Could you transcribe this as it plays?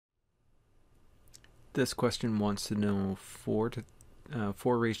This question wants to know 4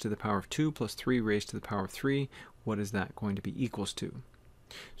 raised to the power of 2 plus 3 raised to the power of 3. What is that going to be equals to?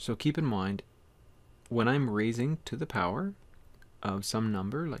 So keep in mind, when I'm raising to the power of some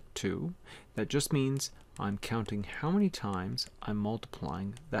number like 2, that just means I'm counting how many times I'm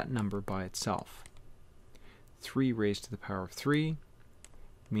multiplying that number by itself. 3 raised to the power of 3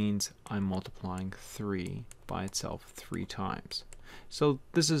 means I'm multiplying 3 by itself 3 times. So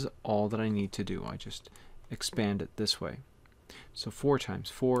this is all that I need to do. I just expand it this way. So 4 times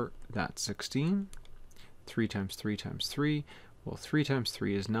 4, that's 16. 3 times 3 times 3, well, 3 times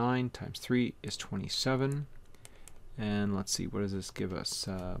 3 is 9, times 3 is 27. And let's see, what does this give us?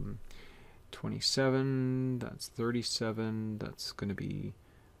 27, that's 37, that's going to be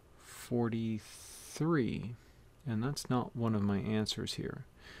 43. And that's not one of my answers here.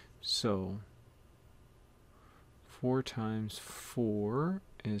 So 4 times 4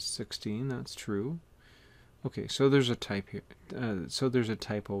 is 16, that's true. Okay, so there's a typo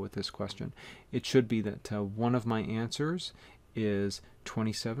with this question. It should be that one of my answers is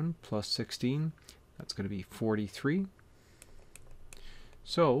 27 plus 16. That's going to be 43.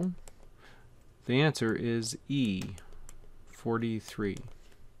 So the answer is E, 43.